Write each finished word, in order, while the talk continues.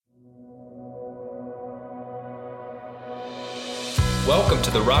Welcome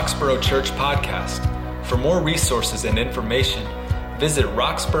to the Roxborough Church Podcast. For more resources and information, visit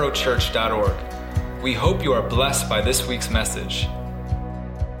roxboroughchurch.org. We hope you are blessed by this week's message.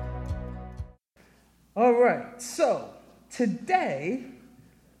 All right, so today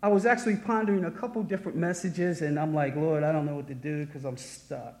I was actually pondering a couple different messages, and I'm like, Lord, I don't know what to do because I'm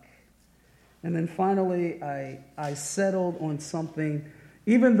stuck. And then finally I settled on something.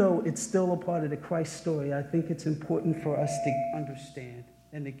 Even though it's still a part of the Christ story, I think it's important for us to understand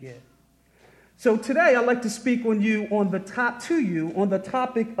and to get. So today I'd like to speak to you on the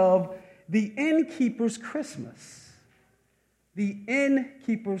topic of the Innkeeper's Christmas. The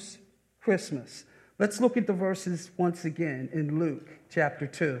Innkeeper's Christmas. Let's look at the verses once again in Luke chapter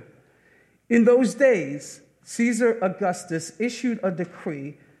 2. In those days, Caesar Augustus issued a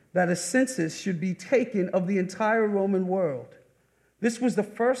decree that a census should be taken of the entire Roman world. This was the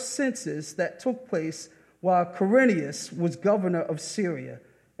first census that took place while Quirinius was governor of Syria,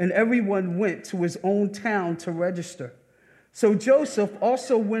 and everyone went to his own town to register. So Joseph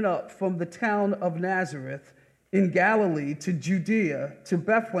also went up from the town of Nazareth in Galilee to Judea, to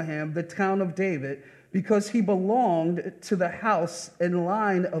Bethlehem, the town of David, because he belonged to the house and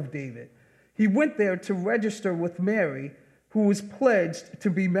line of David. He went there to register with Mary, who was pledged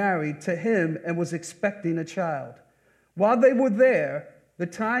to be married to him and was expecting a child. While they were there, the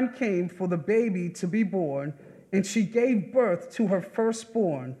time came for the baby to be born, and she gave birth to her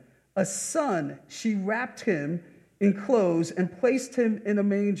firstborn, a son. She wrapped him in clothes and placed him in a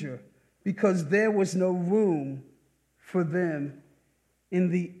manger, because there was no room for them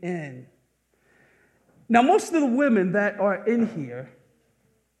in the inn. Now, most of the women that are in here,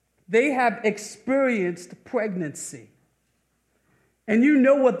 they have experienced pregnancy. And you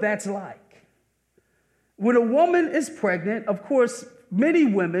know what that's like. When a woman is pregnant, of course, many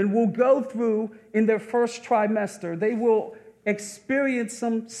women will go through in their first trimester, they will experience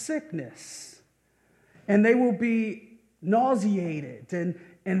some sickness. And they will be nauseated and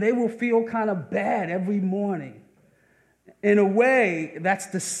they will feel kind of bad every morning. In a way, that's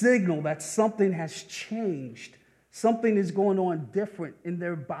the signal that something has changed. Something is going on different in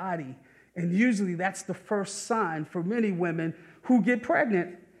their body. And usually that's the first sign for many women who get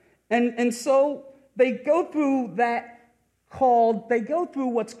pregnant. And so they go through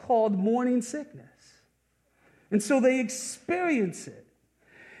what's called morning sickness. And so they experience it.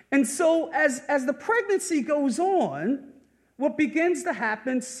 And so as the pregnancy goes on, what begins to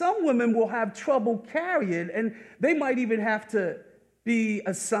happen, some women will have trouble carrying, and they might even have to be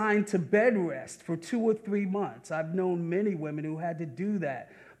assigned to bed rest for 2 or 3 months. I've known many women who had to do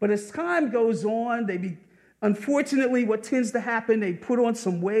that. But as time goes on, unfortunately, what tends to happen, they put on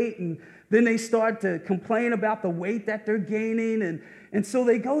some weight, and then they start to complain about the weight that they're gaining. And so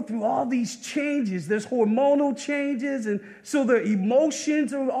they go through all these changes. There's hormonal changes, and so their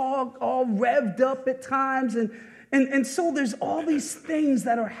emotions are all revved up at times. And so there's all these things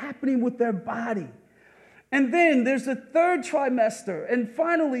that are happening with their body. And then there's the third trimester, and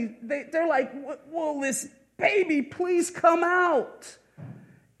finally they're like, will this baby please come out?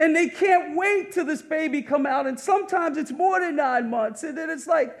 And they can't wait till this baby come out. And sometimes it's more than 9 months. And then it's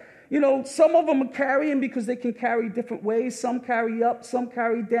like, some of them are carrying because they can carry different ways. Some carry up, some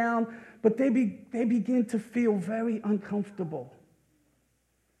carry down. But they begin to feel very uncomfortable.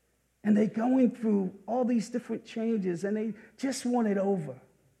 And they're going through all these different changes, and they just want it over.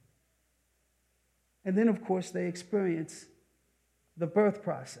 And then, of course, they experience the birth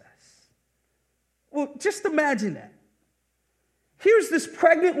process. Well, just imagine that. Here's this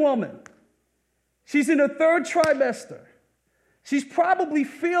pregnant woman. She's in her third trimester. She's probably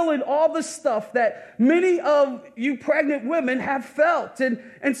feeling all the stuff that many of you pregnant women have felt.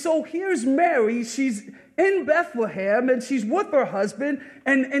 And so here's Mary. She's in Bethlehem, and she's with her husband,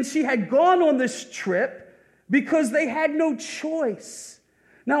 and she had gone on this trip because they had no choice.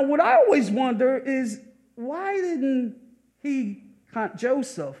 Now, what I always wonder is, why didn't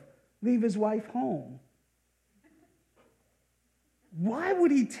Joseph, leave his wife home? Why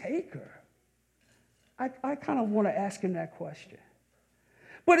would he take her? I kind of want to ask him that question.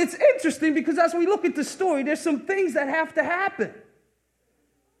 But it's interesting because as we look at the story, there's some things that have to happen.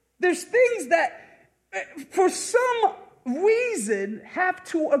 There's things that, for some reason, have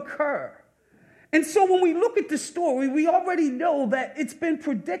to occur. And so when we look at the story, we already know that it's been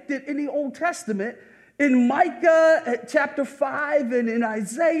predicted in the Old Testament, in Micah chapter 5 and in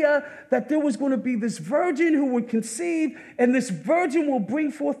Isaiah, that there was going to be this virgin who would conceive, and this virgin will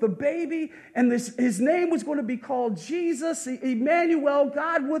bring forth a baby, and his name was going to be called Jesus, Emmanuel,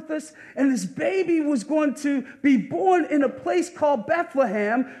 God with us, and this baby was going to be born in a place called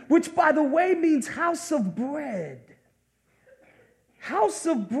Bethlehem, which, by the way, means house of bread. House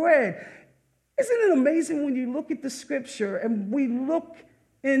of bread. Isn't it amazing when you look at the scripture and we look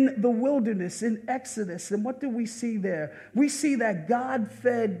in the wilderness, in Exodus, and what do we see there? We see that God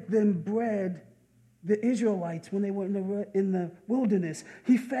fed them bread, the Israelites, when they were in the wilderness.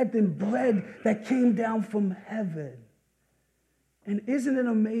 He fed them bread that came down from heaven. And isn't it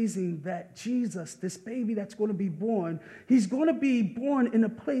amazing that Jesus, this baby that's going to be born, he's going to be born in a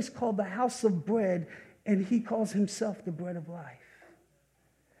place called the house of bread, and he calls himself the bread of life.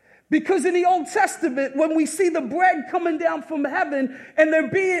 Because in the Old Testament, when we see the bread coming down from heaven and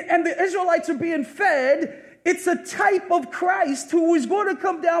the Israelites are being fed, it's a type of Christ who is going to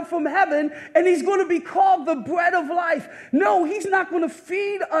come down from heaven, and he's going to be called the bread of life. No, he's not going to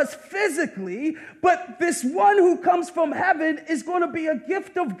feed us physically, but this one who comes from heaven is going to be a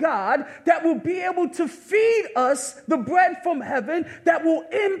gift of God that will be able to feed us the bread from heaven that will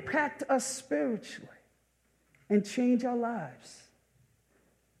impact us spiritually and change our lives.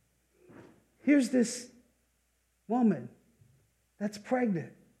 Here's this woman that's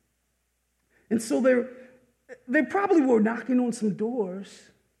pregnant. And so they probably were knocking on some doors.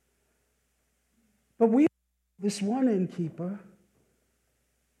 But this one innkeeper,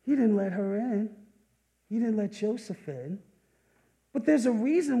 he didn't let her in. He didn't let Joseph in. But there's a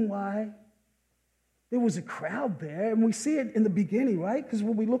reason why there was a crowd there. And we see it in the beginning, right? Because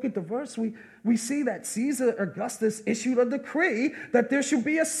when we look at the verse, we see that Caesar Augustus issued a decree that there should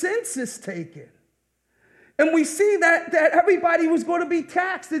be a census taken. And we see that everybody was going to be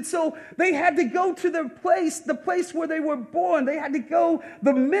taxed. And so they had to go to the place where they were born.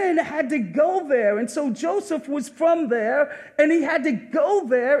 The men had to go there. And so Joseph was from there, and he had to go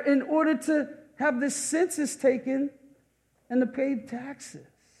there in order to have this census taken and to pay taxes.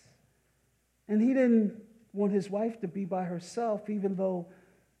 And he didn't want his wife to be by herself, even though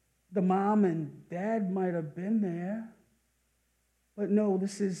the mom and dad might have been there. But no,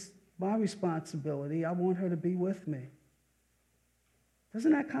 this is my responsibility. I want her to be with me.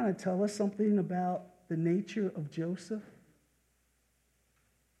 Doesn't that kind of tell us something about the nature of Joseph?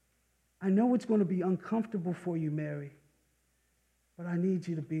 I know it's going to be uncomfortable for you, Mary, but I need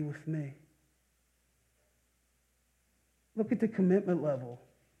you to be with me. Look at the commitment level.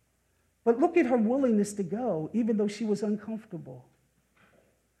 But look at her willingness to go, even though she was uncomfortable.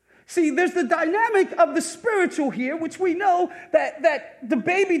 See, there's the dynamic of the spiritual here, which we know that the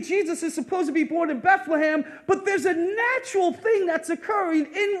baby Jesus is supposed to be born in Bethlehem, but there's a natural thing that's occurring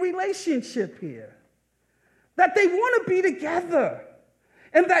in relationship here. That they want to be together.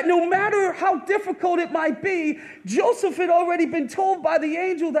 And that no matter how difficult it might be, Joseph had already been told by the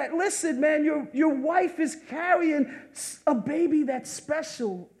angel that, listen, man, your wife is carrying a baby that's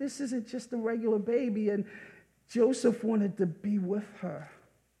special. This isn't just a regular baby. And Joseph wanted to be with her.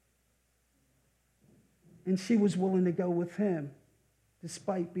 And she was willing to go with him,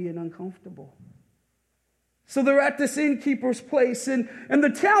 despite being uncomfortable. So they're at this innkeeper's place, and the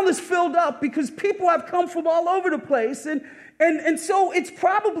town is filled up because people have come from all over the place. And so it's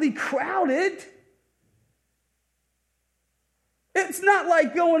probably crowded. It's not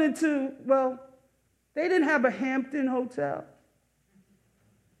like going into, they didn't have a Hampton hotel.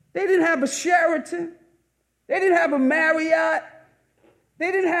 They didn't have a Sheraton. They didn't have a Marriott.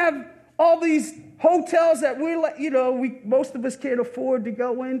 They didn't have all these hotels that most of us can't afford to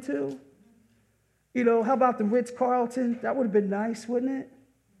go into. How about the Ritz-Carlton? That would have been nice, wouldn't it?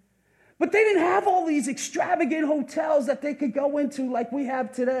 But they didn't have all these extravagant hotels that they could go into like we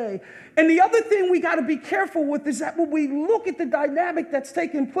have today. And the other thing we got to be careful with is that when we look at the dynamic that's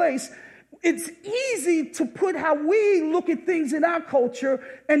taking place, it's easy to put how we look at things in our culture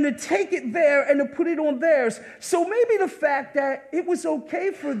and to take it there and to put it on theirs. So maybe the fact that it was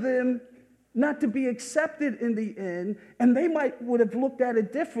okay for them not to be accepted in the end, and they would have looked at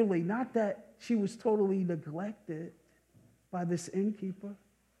it differently, not that she was totally neglected by this innkeeper.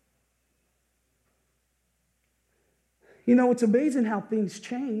 It's amazing how things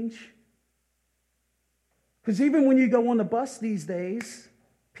change. Because even when you go on the bus these days,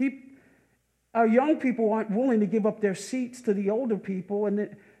 our young people aren't willing to give up their seats to the older people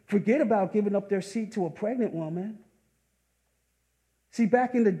and forget about giving up their seat to a pregnant woman. See,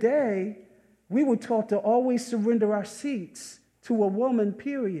 back in the day, we were taught to always surrender our seats to a woman,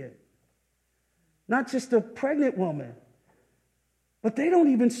 period. Not just a pregnant woman. But they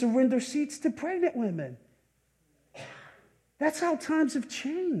don't even surrender seats to pregnant women. That's how times have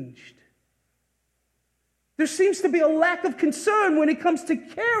changed. There seems to be a lack of concern when it comes to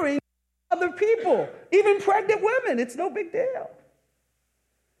caring for other people, even pregnant women. It's no big deal.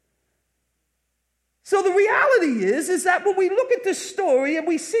 So the reality is that when we look at this story and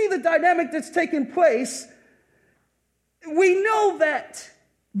we see the dynamic that's taking place, we know that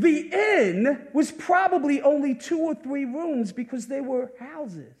the inn was probably only 2 or 3 rooms because they were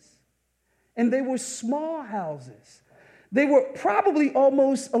houses. And they were small houses. They were probably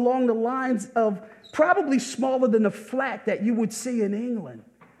almost along the lines of probably smaller than a flat that you would see in England.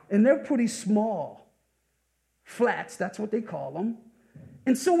 And they're pretty small. Flats, that's what they call them.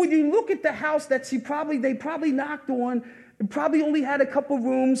 And so when you look at the house that they probably knocked on, it probably only had a couple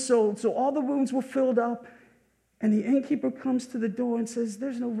rooms, so all the rooms were filled up. And the innkeeper comes to the door and says,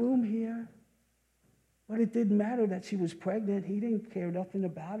 there's no room here. But it didn't matter that she was pregnant. He didn't care nothing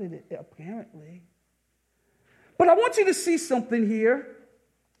about it, apparently. But I want you to see something here.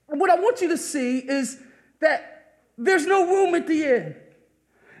 And what I want you to see is that there's no room at the inn.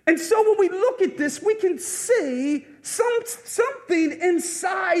 And so when we look at this, we can see something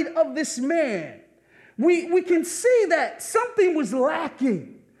inside of this man. We can see that something was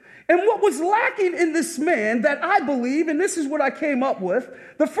lacking. And what was lacking in this man that I believe, and this is what I came up with,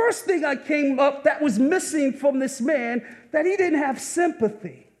 the first thing I came up that was missing from this man, that he didn't have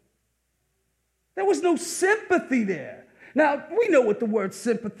sympathy. There was no sympathy there. Now, we know what the word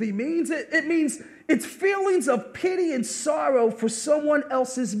sympathy means. It means it's feelings of pity and sorrow for someone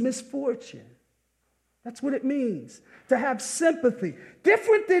else's misfortune. That's what it means, to have sympathy.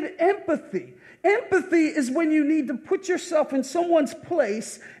 Different than empathy. Empathy is when you need to put yourself in someone's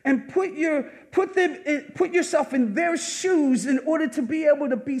place and put yourself in their shoes in order to be able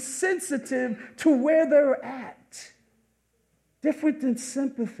to be sensitive to where they're at. Different than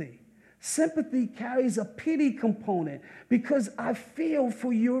sympathy. Sympathy carries a pity component because I feel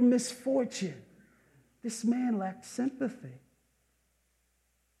for your misfortune. This man lacked sympathy.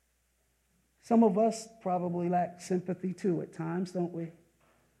 Some of us probably lack sympathy too at times, don't we?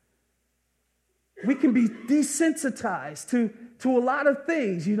 We can be desensitized to a lot of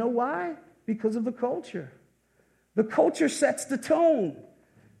things. You know why? Because of the culture. The culture sets the tone.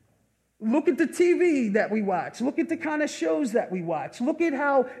 Look at the TV that we watch. Look at the kind of shows that we watch. Look at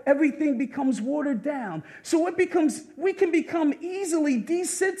how everything becomes watered down. So we can become easily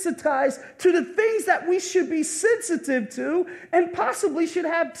desensitized to the things that we should be sensitive to and possibly should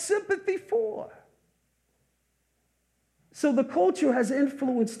have sympathy for. So the culture has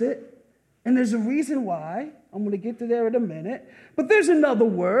influenced it. And there's a reason why. I'm going to get to there in a minute. But there's another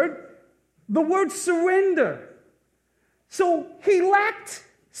word. The word surrender. So he lacked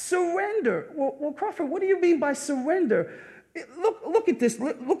surrender. Well, Crawford, what do you mean by surrender? Look at this.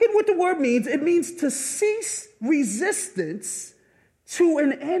 Look at what the word means. It means to cease resistance to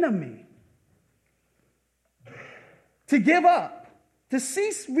an enemy. To give up. To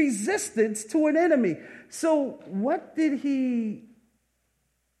cease resistance to an enemy. So what did he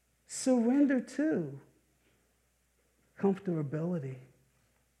surrender to? Comfortability.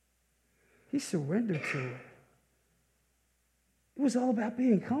 He surrendered to it. It was all about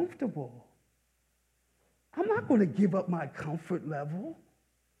being comfortable. I'm not going to give up my comfort level.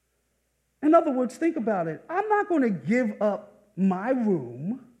 In other words, think about it. I'm not going to give up my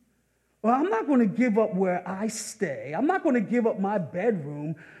room, or I'm not going to give up where I stay. I'm not going to give up my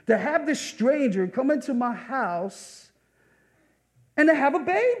bedroom to have this stranger come into my house and to have a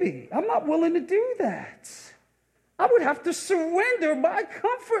baby. I'm not willing to do that. I would have to surrender my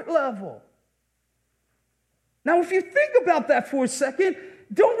comfort level. Now, if you think about that for a second,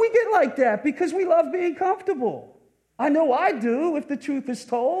 don't we get like that because we love being comfortable? I know I do, if the truth is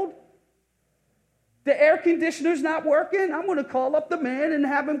told. The air conditioner's not working, I'm going to call up the man and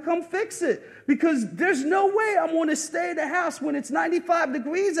have him come fix it. Because there's no way I'm going to stay in the house when it's 95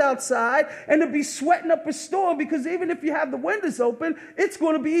 degrees outside and to be sweating up a storm, because even if you have the windows open, it's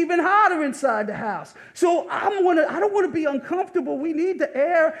going to be even hotter inside the house. So I don't want to be uncomfortable. We need the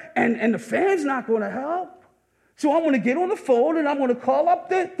air, and the fan's not going to help. So I'm going to get on the phone and I'm going to call up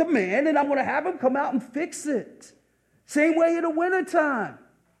the man and I'm going to have him come out and fix it. Same way in the wintertime.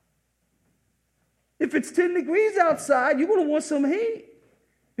 If it's 10 degrees outside, you're going to want some heat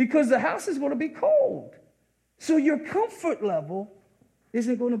because the house is going to be cold. So your comfort level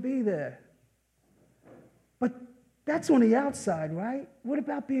isn't going to be there. But that's on the outside, right? What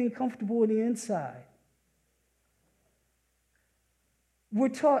about being comfortable on the inside? We're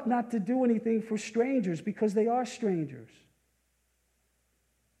taught not to do anything for strangers because they are strangers.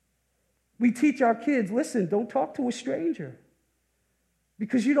 We teach our kids, listen, don't talk to a stranger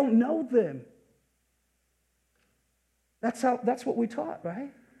because you don't know them. That's what we're taught,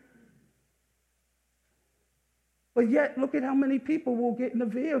 right? But yet, look at how many people will get in the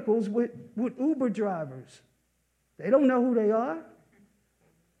vehicles with Uber drivers. They don't know who they are,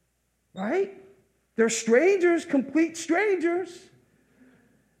 right? They're strangers, complete strangers.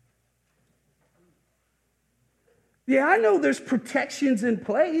 Yeah, I know there's protections in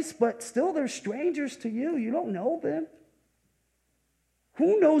place, but still they're strangers to you. You don't know them.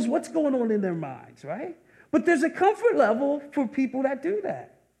 Who knows what's going on in their minds, right? But there's a comfort level for people that do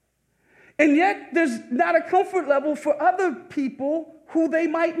that. And yet there's not a comfort level for other people who they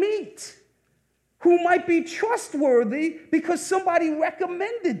might meet, who might be trustworthy because somebody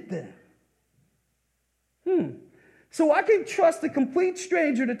recommended them. So I can trust a complete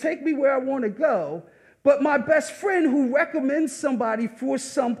stranger to take me where I want to go, but my best friend who recommends somebody for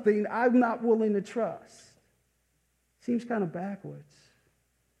something I'm not willing to trust. Seems kind of backwards.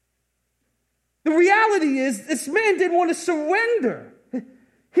 The reality is this man didn't want to surrender.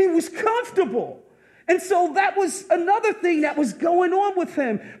 He was comfortable. And so that was another thing that was going on with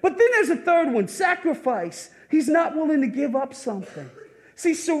him. But then there's a third one, sacrifice. He's not willing to give up something.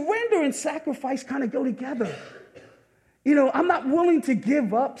 See, surrender and sacrifice kind of go together. You know, I'm not willing to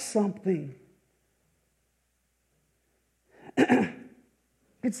give up something.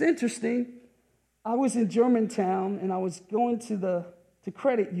 It's interesting. I was in Germantown, and I was going to the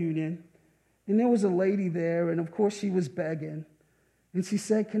credit union, and there was a lady there, and of course she was begging. And she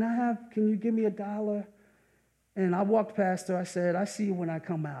said, can you give me $1? And I walked past her. I said, I see you when I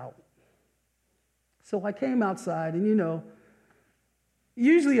come out. So I came outside, and you know,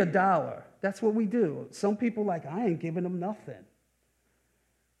 usually $1. That's what we do. Some people like, I ain't giving them nothing.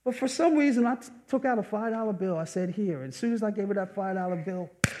 But for some reason, I took out a $5 bill. I said, here. And as soon as I gave her that $5 bill,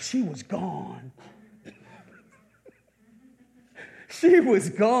 she was gone. She was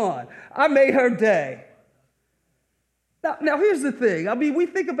gone. I made her day. Now, here's the thing. I mean, we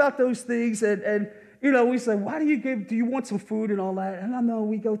think about those things, and you know, we say, why do you want some food and all that? And I know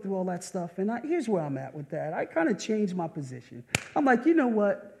we go through all that stuff. And here's where I'm at with that. I kind of changed my position. I'm like, you know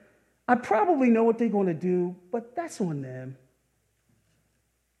what? I probably know what they're going to do, but that's on them.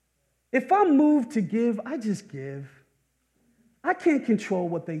 If I'm moved to give, I just give. I can't control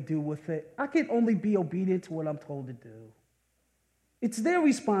what they do with it. I can only be obedient to what I'm told to do. It's their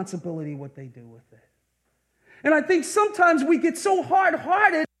responsibility what they do with it. And I think sometimes we get so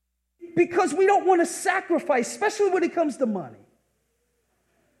hard-hearted because we don't want to sacrifice, especially when it comes to money.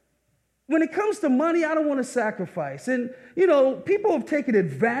 When it comes to money, I don't want to sacrifice. And, you know, people have taken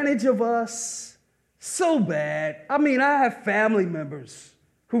advantage of us so bad. I mean, I have family members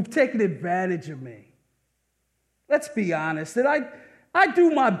who've taken advantage of me. Let's be honest. And I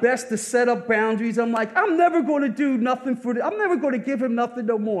do my best to set up boundaries. I'm like, I'm never going to do nothing for I'm never going to give him nothing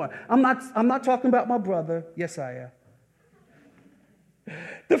no more. I'm not talking about my brother. Yes, I am.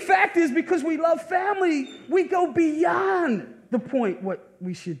 The fact is, because we love family, we go beyond the point what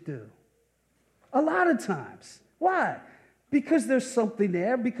we should do. A lot of times. Why? Because there's something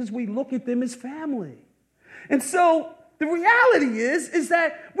there, because we look at them as family. And so the reality is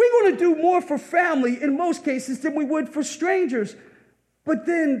that we're going to do more for family in most cases than we would for strangers. But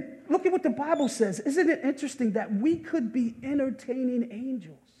then look at what the Bible says. Isn't it interesting that we could be entertaining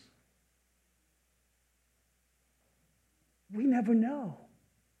angels? We never know.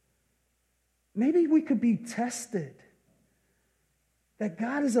 Maybe we could be tested. That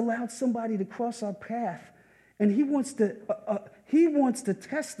God has allowed somebody to cross our path, and He wants to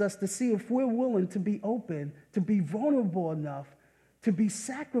test us to see if we're willing to be open, to be vulnerable enough, to be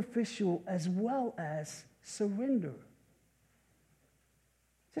sacrificial as well as surrender.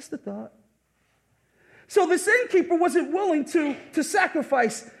 Just a thought. So this innkeeper wasn't willing to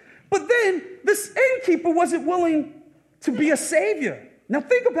sacrifice, but then this innkeeper wasn't willing to be a savior. Now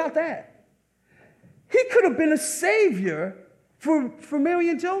think about that. He could have been a savior for Mary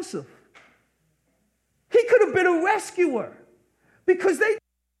and Joseph. He could have been a rescuer because they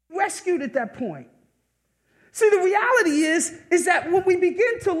rescued at that point. See, the reality is that when we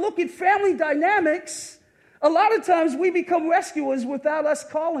begin to look at family dynamics, a lot of times we become rescuers without us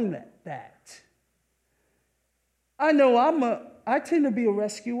calling it that. I know I tend to be a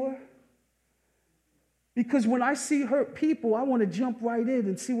rescuer because when I see hurt people, I want to jump right in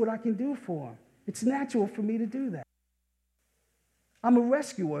and see what I can do for them. It's natural for me to do that. I'm a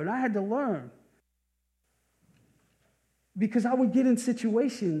rescuer, and I had to learn because I would get in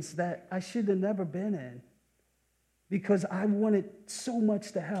situations that I should have never been in because I wanted so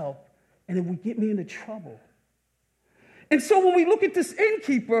much to help, and it would get me into trouble. And so when we look at this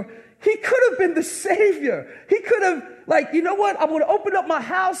innkeeper, he could have been the savior. He could have, like, you know what? I'm going to open up my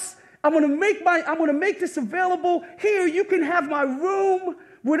house. I'm going to make this available. Here, you can have my room.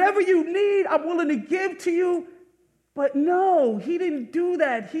 Whatever you need, I'm willing to give to you. But no, he didn't do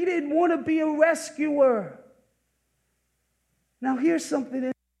that. He didn't want to be a rescuer. Now here's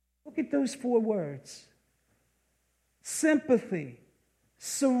something. Look at those 4 words. Sympathy,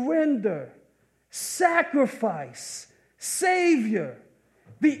 surrender, sacrifice, Savior.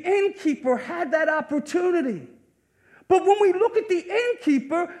 The innkeeper had that opportunity. But when we look at the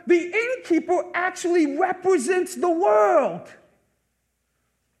innkeeper actually represents the world.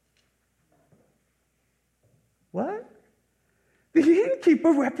 What? The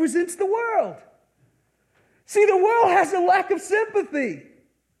innkeeper represents the world. See, the world has a lack of sympathy.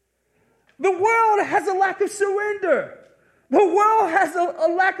 The world has a lack of surrender. The world has a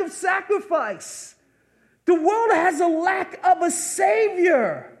lack of sacrifice. The world has a lack of a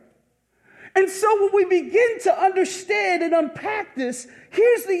Savior. And so when we begin to understand and unpack this,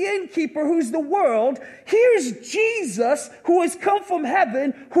 here's the innkeeper who's the world. Here's Jesus who has come from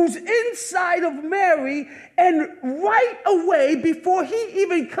heaven, who's inside of Mary. And right away, before he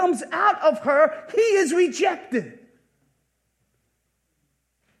even comes out of her, he is rejected.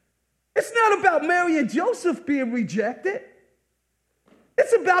 It's not about Mary and Joseph being rejected.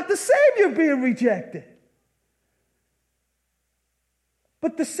 It's about the Savior being rejected.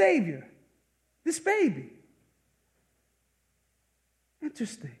 But the Savior, this baby,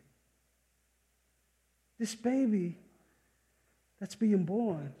 interesting. This baby that's being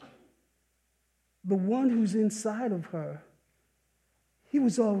born, the one who's inside of her, he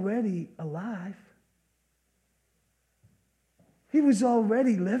was already alive. He was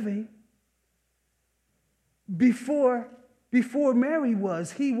already living. Before Mary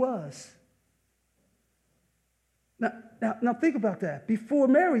was, he was. Now think about that. Before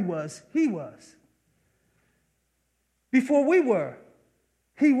Mary was, he was. Before we were,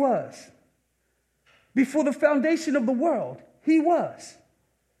 he was. Before the foundation of the world, he was.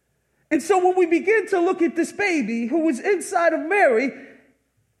 And so when we begin to look at this baby who was inside of Mary,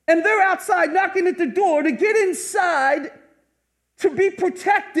 and they're outside knocking at the door to get inside to be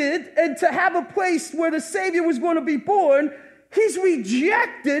protected and to have a place where the Savior was going to be born, he's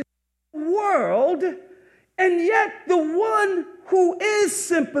rejected the world. And yet the one who is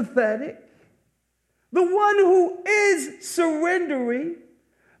sympathetic, the one who is surrendering,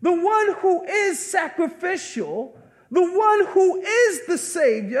 the one who is sacrificial, the one who is the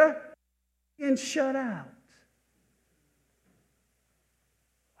Savior, and shut out.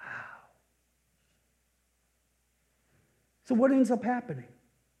 Wow. So what ends up happening?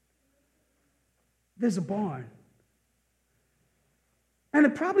 There's a barn. And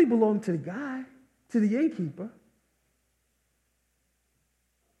it probably belonged to the guy, to the innkeeper.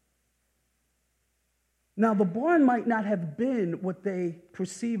 Now, the barn might not have been what they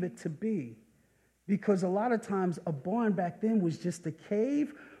perceive it to be, because a lot of times a barn back then was just a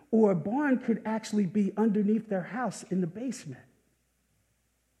cave, or a barn could actually be underneath their house in the basement.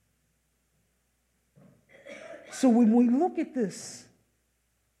 So when we look at this,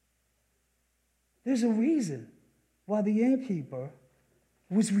 there's a reason why the innkeeper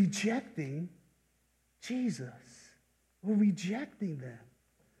was rejecting Jesus. We're rejecting them.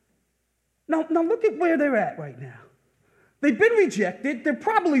 Now look at where they're at right now. They've been rejected. They're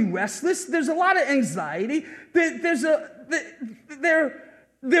probably restless. There's a lot of anxiety. Their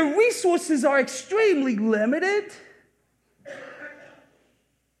resources are extremely limited.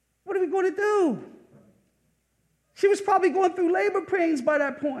 What are we going to do? She was probably going through labor pains by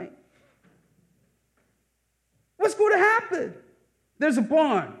that point. What's going to happen? There's a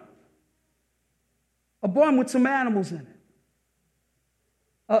barn with some animals in it.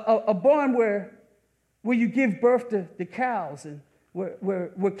 A barn where you give birth to cows and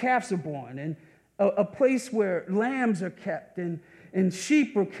where calves are born, and a place where lambs are kept and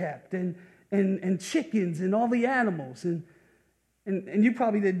sheep are kept and chickens and all the animals. And you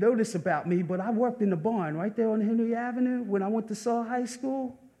probably didn't know this about me, but I worked in the barn right there on Henry Avenue when I went to Saw High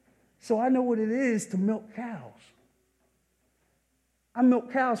School. So I know what it is to milk cows. I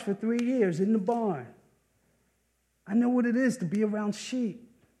milked cows for 3 years in the barn. I know what it is to be around sheep.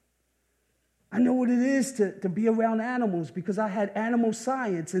 I know what it is to be around animals, because I had animal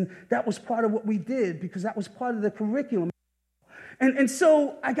science, and that was part of what we did, because that was part of the curriculum. And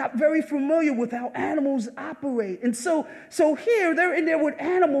so I got very familiar with how animals operate. And so here, they're in there with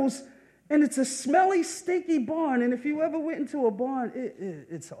animals, and it's a smelly, stinky barn. And if you ever went into a barn,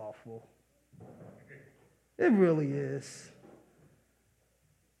 it's awful. It really is.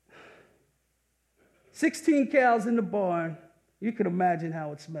 16 cows in the barn. You can imagine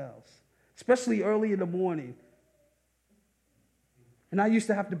how it smells, especially early in the morning. And I used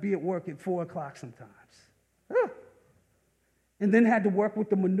to have to be at work at 4 o'clock sometimes. And then had to work with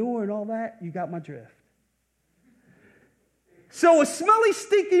the manure and all that. You got my drift. So a smelly,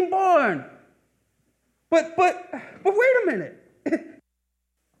 stinking barn. But wait a minute.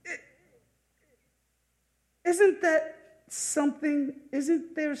 Isn't there something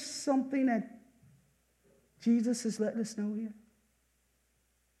that Jesus is letting us know here?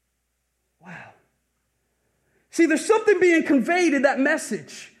 Wow. See, there's something being conveyed in that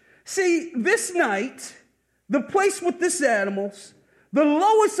message. See, this night, the place with these animals, the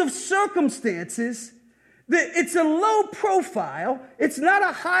lowest of circumstances, it's a low profile. It's not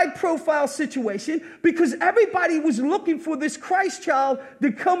a high profile situation because everybody was looking for this Christ child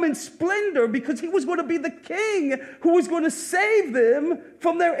to come in splendor because he was going to be the king who was going to save them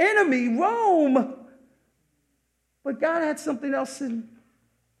from their enemy, Rome. But God had something else in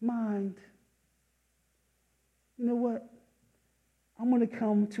mind. You know what? I'm going to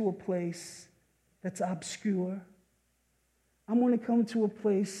come to a place that's obscure. I'm going to come to a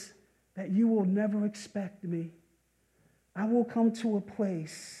place that you will never expect me. I will come to a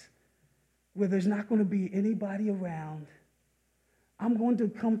place where there's not going to be anybody around. I'm going to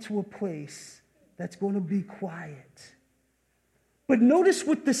come to a place that's going to be quiet. But notice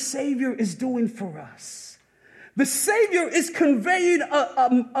what the Savior is doing for us. The Savior is conveying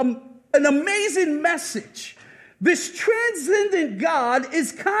an amazing message. This transcendent God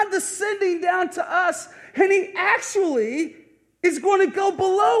is condescending down to us, and he actually is going to go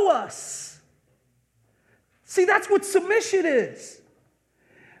below us. See, that's what submission is.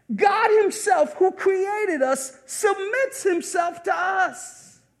 God himself, who created us, submits himself to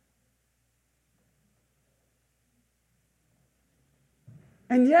us.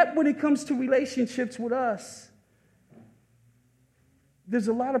 And yet, when it comes to relationships with us, there's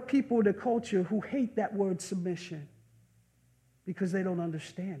a lot of people in the culture who hate that word submission because they don't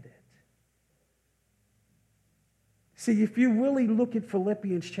understand it. See, if you really look at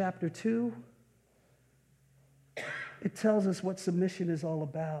Philippians chapter 2, it tells us what submission is all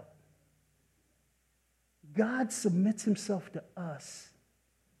about. God submits himself to us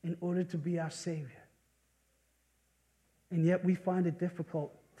in order to be our Savior. And yet we find it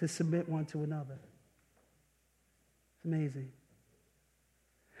difficult to submit one to another. It's amazing.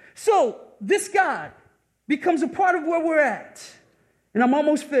 So, this God becomes a part of where we're at. And I'm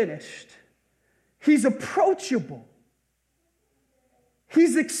almost finished. He's approachable.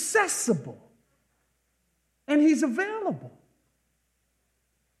 He's accessible. And he's available.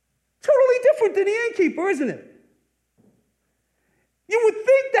 Totally different than the innkeeper, isn't it? You would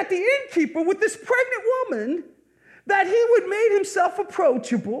think that the innkeeper, with this pregnant woman, that he would make himself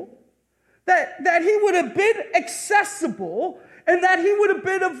approachable, that he would have been accessible, and that he would have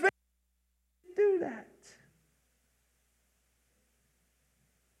been available to do that.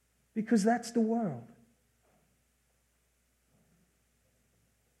 Because that's the world.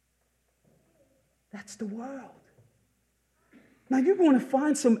 That's the world. Now, you're going to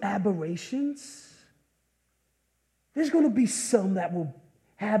find some aberrations. There's going to be some that will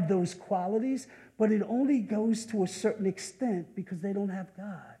have those qualities, but it only goes to a certain extent because they don't have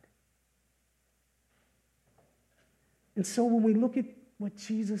God. And so when we look at what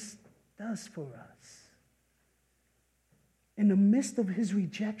Jesus does for us, in the midst of his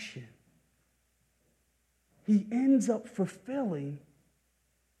rejection, he ends up fulfilling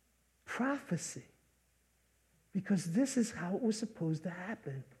prophecy. Because this is how it was supposed to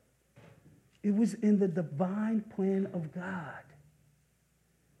happen. It was in the divine plan of God.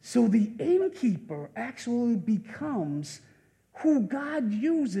 So the innkeeper actually becomes who God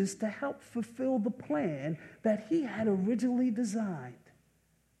uses to help fulfill the plan that he had originally designed.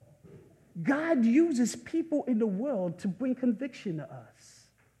 God uses people in the world to bring conviction to us.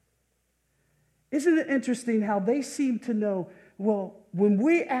 Isn't it interesting how they seem to know, well, when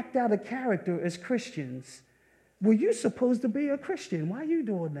we act out a character as Christians, well, you're supposed to be a Christian. Why are you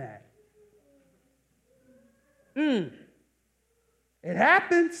doing that? It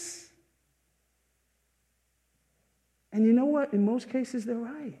happens. And you know what? In most cases, they're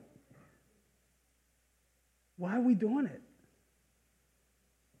right. Why are we doing it?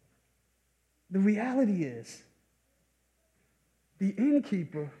 The reality is, the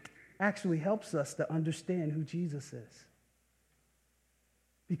innkeeper actually helps us to understand who Jesus is.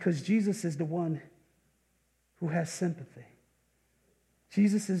 Because Jesus is the one who has sympathy.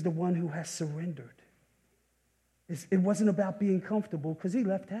 Jesus is the one who has surrendered. It wasn't about being comfortable because he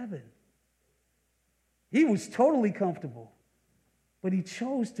left heaven. He was totally comfortable. But he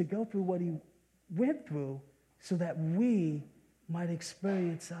chose to go through what he went through so that we might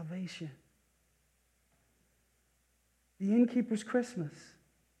experience salvation. The innkeeper's Christmas.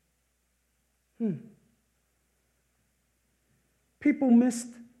 People missed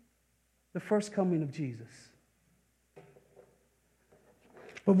the first coming of Jesus.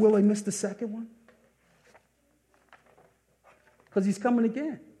 But will they miss the second one? Because he's coming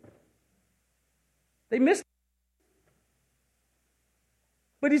again. They missed it.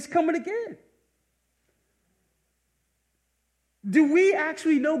 But he's coming again. Do we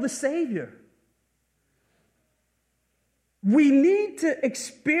actually know the Savior? We need to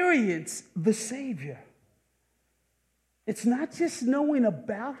experience the Savior. It's not just knowing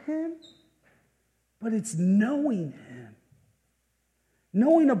about him, but it's knowing him.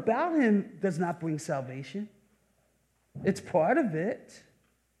 Knowing about him does not bring salvation. It's part of it.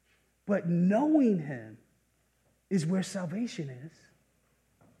 But knowing him is where salvation is.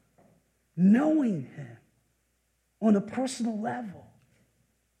 Knowing him on a personal level.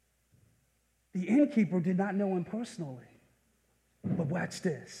 The innkeeper did not know him personally. But watch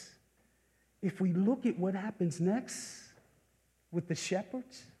this. If we look at what happens next with the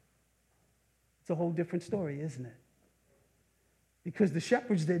shepherds, it's a whole different story, isn't it? Because the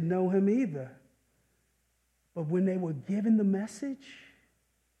shepherds didn't know him either. But when they were given the message,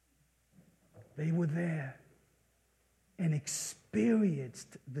 they were there and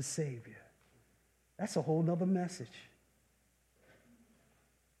experienced the Savior. That's a whole nother message.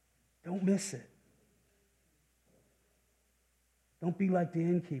 Don't miss it. Don't be like the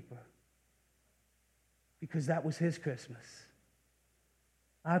innkeeper, because that was his Christmas.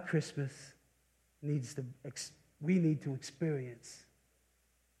 Our Christmas we need to experience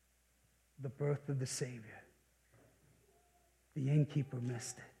the birth of the Savior. The innkeeper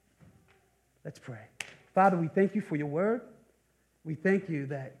missed it. Let's pray. Father, we thank you for your word. We thank you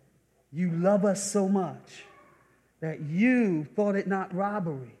that you love us so much that you thought it not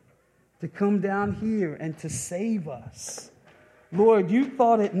robbery to come down here and to save us. Lord, you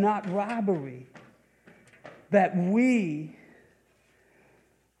thought it not robbery that we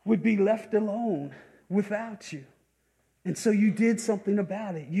would be left alone without you. And so you did something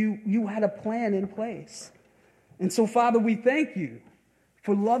about it. You had a plan in place. And so, Father, we thank you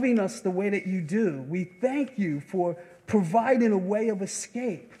for loving us the way that you do. We thank you for providing a way of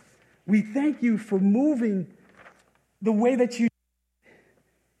escape. We thank you for moving the way that you did,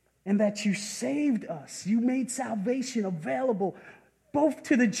 and that you saved us. You made salvation available both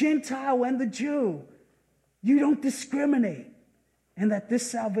to the Gentile and the Jew. You don't discriminate. And that this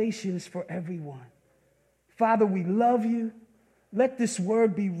salvation is for everyone. Father, we love you. Let this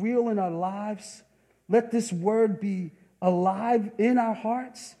word be real in our lives. Let this word be alive in our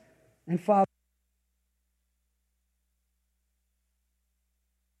hearts. And Father,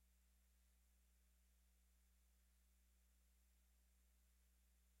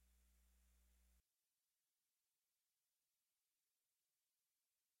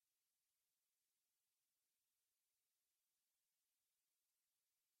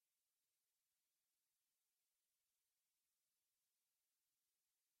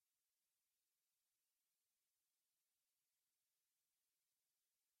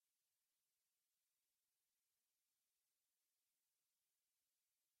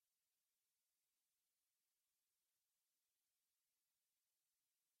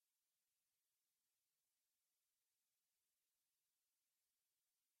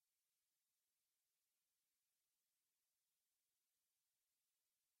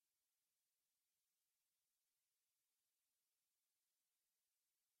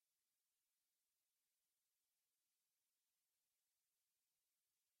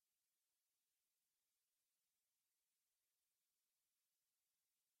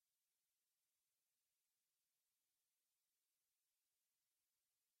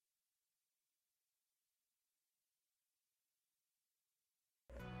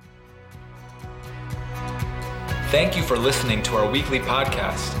 Thank you for listening to our weekly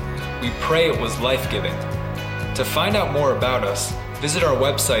podcast. We pray it was life-giving. To find out more about us, visit our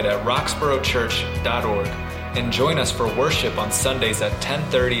website at roxboroughchurch.org and join us for worship on Sundays at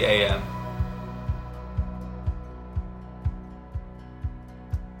 10:30 a.m.